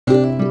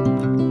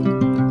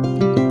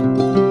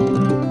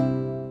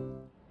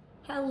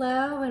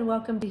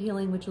welcome to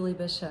Healing with Julie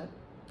Bishop.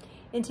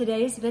 In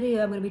today's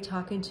video, I'm going to be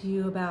talking to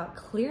you about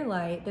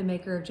Clearlight, the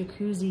maker of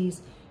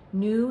Jacuzzi's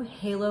new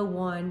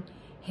HALOONE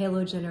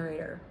Halo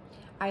Generator.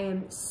 I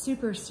am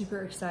super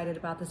excited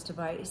about this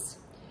device.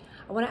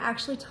 I want to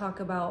actually talk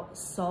about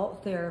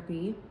salt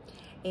therapy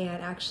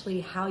and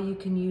actually how you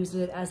can use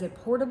it as a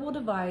portable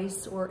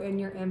device or in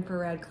your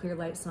infrared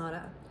Clearlight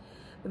sauna.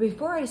 But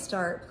before I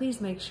start,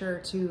 please make sure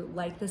to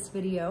like this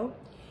video,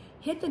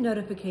 hit the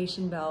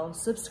notification bell,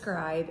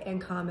 subscribe, and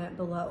comment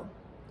below.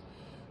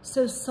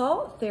 So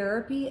salt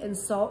therapy and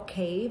salt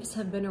caves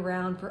have been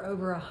around for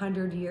over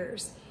 100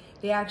 years.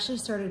 They actually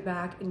started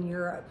back in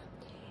Europe.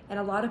 And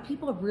a lot of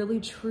people really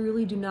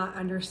truly do not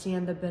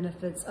understand the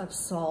benefits of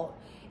salt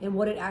and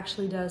what it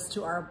actually does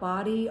to our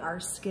body, our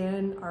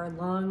skin, our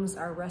lungs,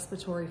 our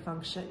respiratory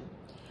function.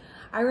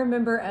 I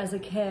remember as a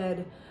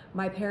kid,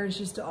 my parents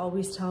used to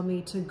always tell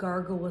me to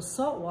gargle with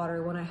salt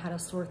water when I had a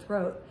sore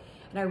throat.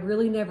 And I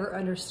really never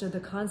understood the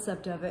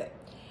concept of it.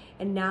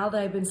 And now that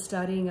I've been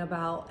studying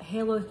about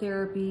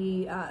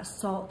halotherapy,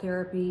 salt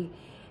therapy,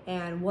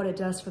 and what it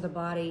does for the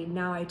body,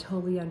 now I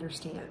totally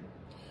understand.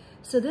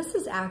 So this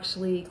is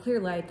actually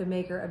Clearlight, the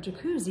maker of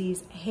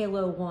Jacuzzi's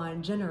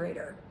HALOONE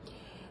Generator.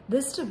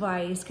 This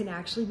device can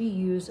actually be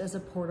used as a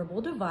portable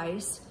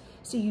device,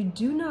 so you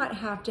do not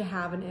have to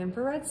have an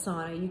infrared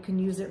sauna. You can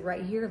use it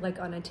right here,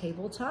 like on a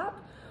tabletop,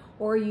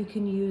 or you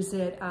can use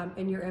it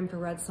in your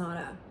infrared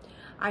sauna.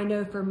 I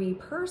know for me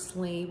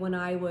personally, when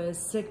I was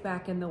sick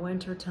back in the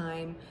winter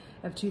time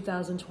of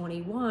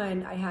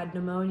 2021, I had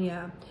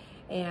pneumonia.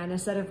 And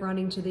instead of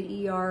running to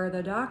the ER or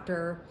the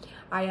doctor,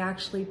 I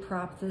actually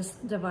propped this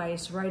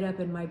device right up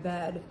in my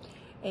bed.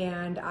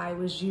 And I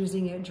was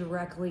using it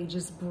directly,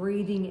 just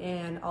breathing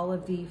in all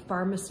of the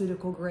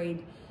pharmaceutical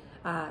grade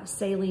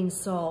saline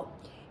salt.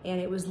 And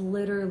it was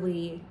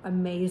literally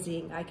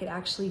amazing. I could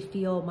actually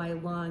feel my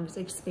lungs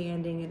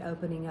expanding and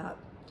opening up.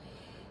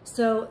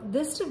 So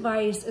this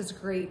device is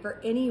great for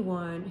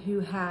anyone who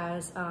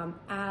has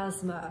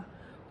asthma,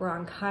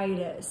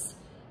 bronchitis,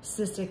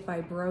 cystic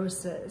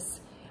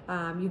fibrosis,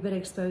 you've been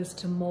exposed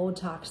to mold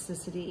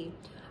toxicity,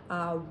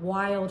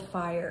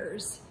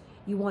 wildfires,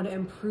 you want to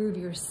improve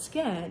your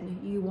skin,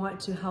 you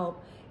want to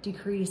help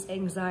decrease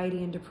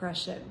anxiety and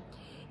depression.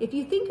 If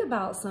you think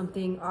about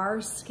something, our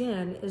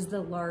skin is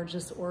the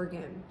largest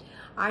organ.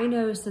 I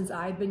know since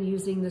I've been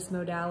using this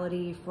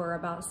modality for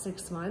about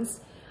 6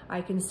 months,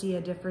 I can see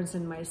a difference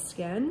in my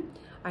skin.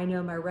 I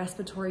know my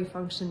respiratory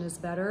function is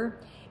better,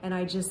 and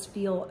I just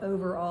feel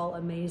overall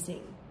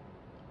amazing.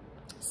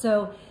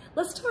 So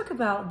let's talk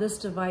about this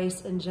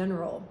device in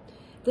general.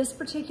 This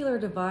particular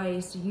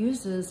device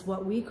uses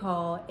what we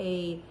call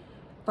a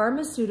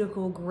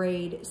pharmaceutical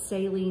grade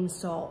saline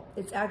salt.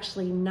 It's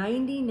actually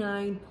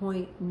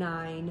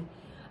 99.9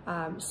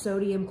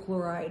 sodium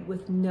chloride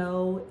with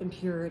no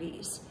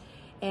impurities.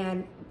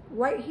 And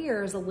right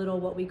here is a little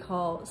what we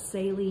call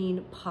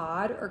saline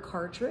pod or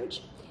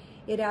cartridge.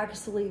 It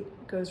actually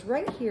goes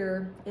right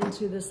here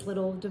into this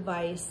little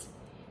device.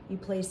 You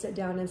place it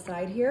down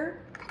inside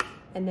here,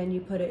 and then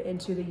you put it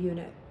into the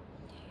unit.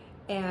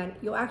 And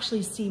you'll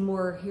actually see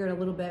more here in a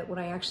little bit when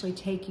I actually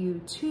take you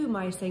to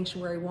my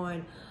Sanctuary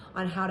One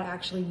on how to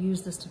actually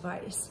use this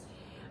device.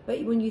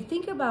 But when you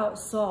think about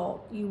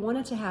salt, you want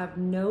it to have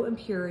no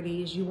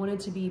impurities. You want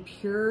it to be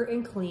pure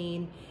and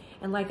clean.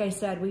 And like I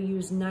said, we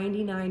use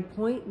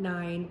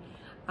 99.9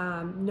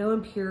 no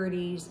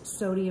impurities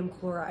sodium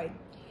chloride.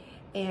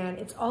 And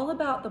it's all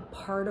about the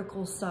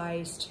particle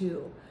size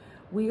too.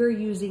 We are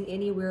using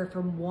anywhere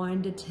from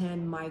 1 to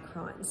 10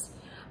 microns.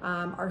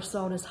 Our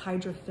salt is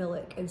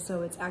hydrophilic, and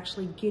so it's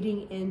actually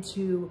getting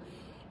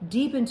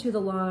deep into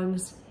the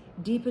lungs,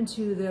 deep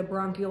into the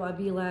bronchial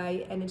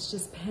alveoli, and it's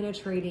just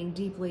penetrating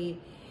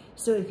deeply.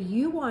 So if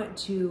you want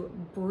to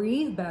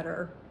breathe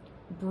better,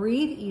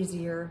 breathe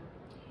easier,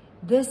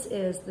 this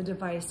is the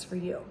device for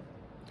you.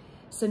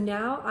 So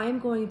now I'm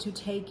going to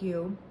take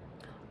you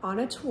on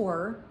a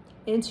tour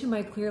into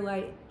my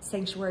Clearlight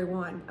Sanctuary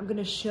One. I'm going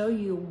to show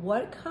you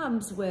what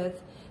comes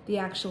with the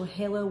actual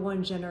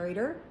HALOONE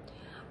generator.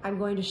 I'm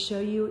going to show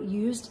you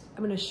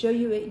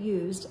it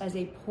used as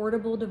a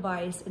portable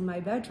device in my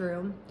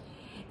bedroom.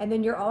 And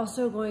then you're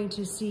also going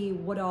to see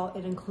what all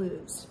it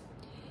includes.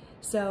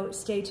 So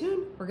stay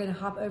tuned. We're going to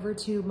hop over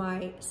to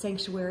my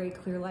Sanctuary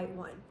Clearlight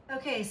One.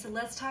 Okay, so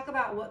let's talk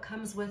about what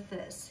comes with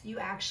this. You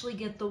actually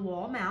get the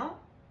wall mount.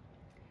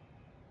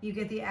 You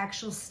get the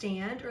actual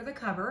stand or the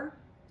cover,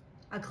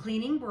 a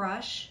cleaning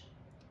brush,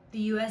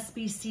 the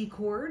USB-C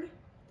cord,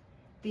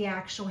 the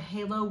actual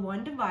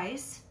HALOONE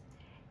device,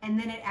 and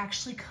then it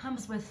actually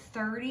comes with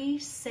 30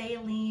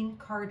 saline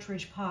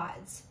cartridge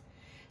pods.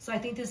 So I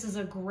think this is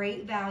a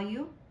great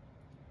value.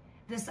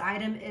 This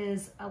item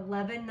is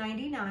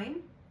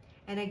 $11.99.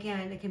 And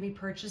again, it can be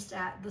purchased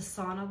at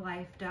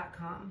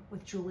thesaunalife.com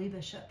with Julie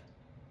Bishop.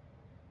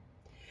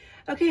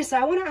 Okay, so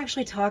I want to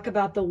actually talk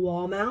about the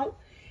wall mount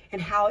and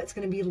how it's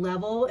going to be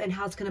level and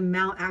how it's going to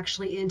mount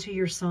actually into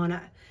your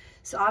sauna.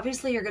 So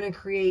obviously you're going to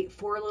create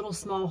 4 little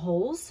small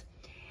holes,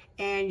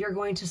 and you're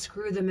going to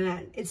screw them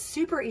in. It's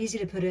super easy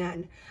to put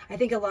in. I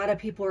think a lot of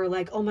people are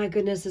like, oh my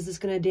goodness, is this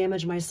going to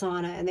damage my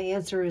sauna? And the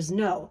answer is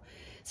no.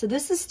 So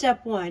this is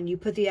step one. You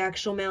put the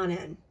actual mount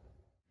in.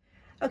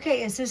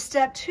 Okay, and so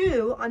step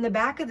two, on the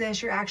back of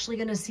this, you're actually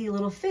going to see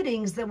little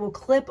fittings that will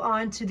clip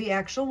onto the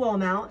actual wall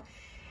mount.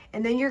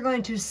 And then you're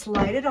going to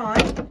slide it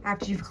on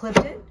after you've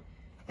clipped it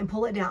and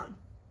pull it down.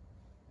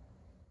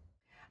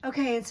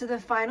 Okay, and so the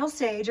final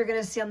stage, you're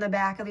going to see on the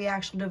back of the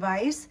actual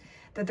device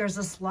that there's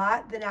a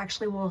slot that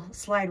actually will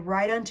slide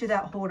right onto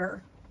that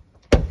holder.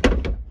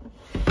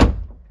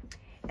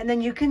 And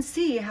then you can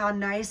see how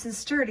nice and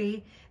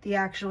sturdy the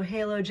actual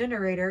Halo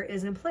generator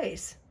is in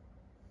place.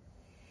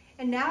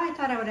 And now I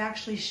thought I would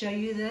actually show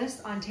you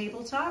this on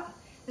tabletop.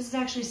 This is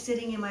actually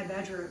sitting in my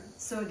bedroom.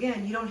 So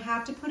again, you don't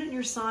have to put it in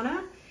your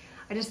sauna.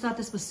 I just thought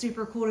this was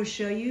super cool to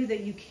show you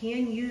that you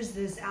can use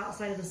this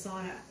outside of the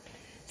sauna.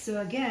 So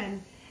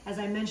again, as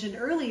I mentioned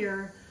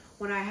earlier,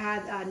 when I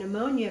had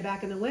pneumonia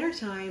back in the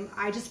wintertime,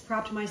 I just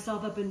propped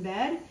myself up in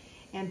bed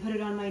and put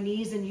it on my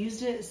knees and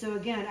used it. So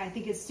again, I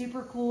think it's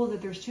super cool that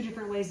there's two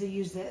different ways to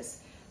use this,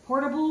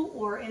 portable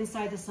or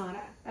inside the sauna.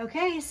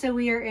 Okay, so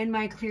we are in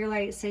my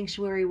Clearlight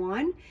Sanctuary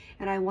 1,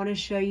 and I want to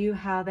show you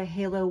how the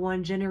Halo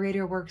 1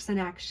 generator works in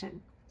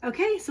action.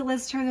 Okay, so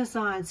let's turn this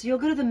on. So you'll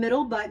go to the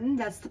middle button,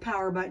 that's the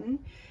power button.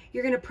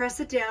 You're going to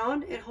press it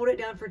down and hold it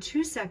down for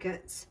 2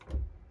 seconds.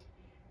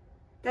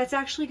 That's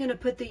actually going to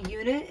put the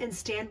unit in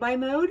standby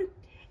mode,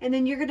 and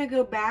then you're going to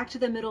go back to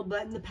the middle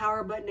button, the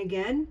power button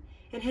again,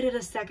 and hit it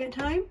a second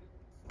time.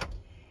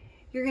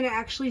 You're going to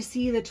actually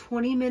see the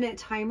 20-minute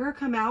timer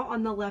come out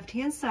on the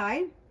left-hand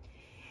side,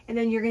 and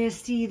then you're going to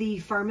see the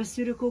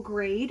pharmaceutical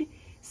grade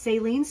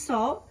saline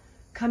salt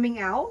coming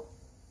out.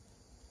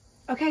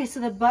 Okay,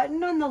 so the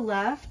button on the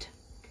left,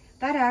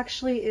 that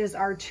actually is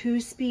our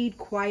 2-speed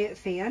quiet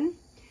fan.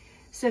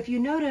 So if you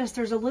notice,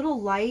 there's a little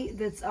light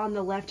that's on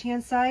the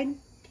left-hand side.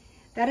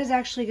 That is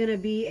actually going to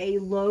be a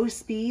low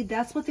speed.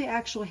 That's what the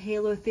actual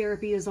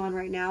Halotherapy is on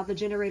right now. The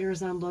generator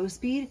is on low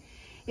speed.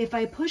 If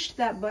I push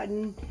that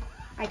button,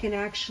 I can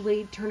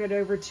actually turn it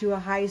over to a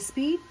high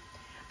speed,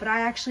 but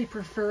I actually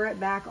prefer it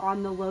back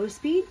on the low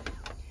speed.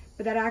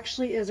 But that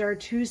actually is our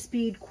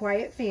 2-speed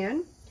quiet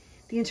fan.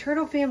 The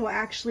internal fan will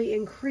actually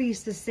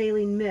increase the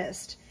saline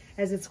mist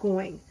as it's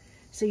going.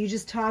 So you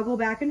just toggle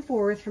back and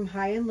forth from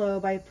high and low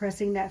by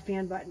pressing that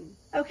fan button.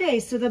 Okay,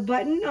 so the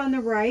button on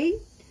the right,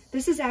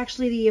 this is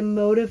actually the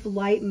emotive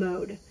light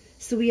mode.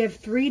 So we have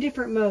 3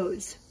 different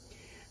modes.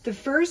 The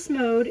first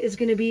mode is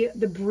going to be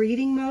the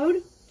breathing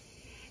mode,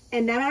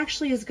 and that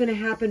actually is going to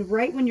happen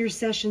right when your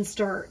session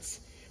starts.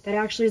 That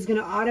actually is going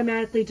to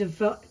automatically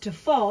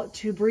default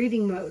to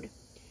breathing mode.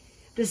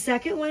 The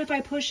second one, if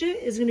I push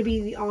it, is going to be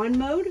the on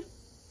mode,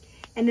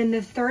 and then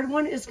the third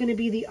one is going to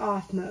be the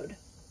off mode.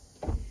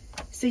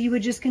 So you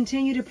would just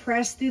continue to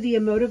press through the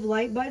emotive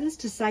light buttons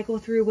to cycle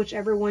through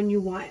whichever one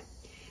you want.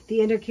 The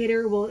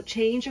indicator will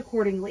change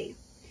accordingly.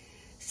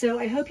 So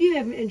I hope you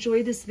have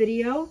enjoyed this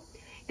video.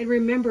 And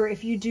remember,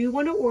 if you do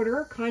want to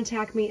order,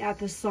 contact me at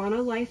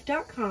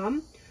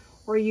thesaunalife.com,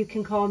 or you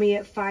can call me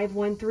at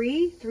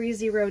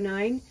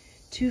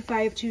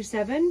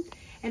 513-309-2527.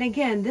 And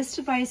again, this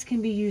device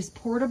can be used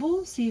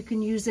portable, so you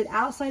can use it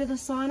outside of the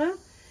sauna.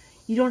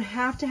 You don't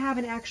have to have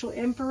an actual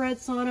infrared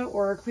sauna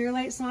or a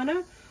Clearlight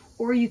sauna,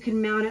 or you can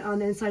mount it on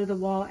the inside of the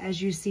wall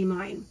as you see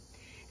mine.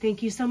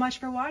 Thank you so much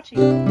for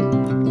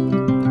watching.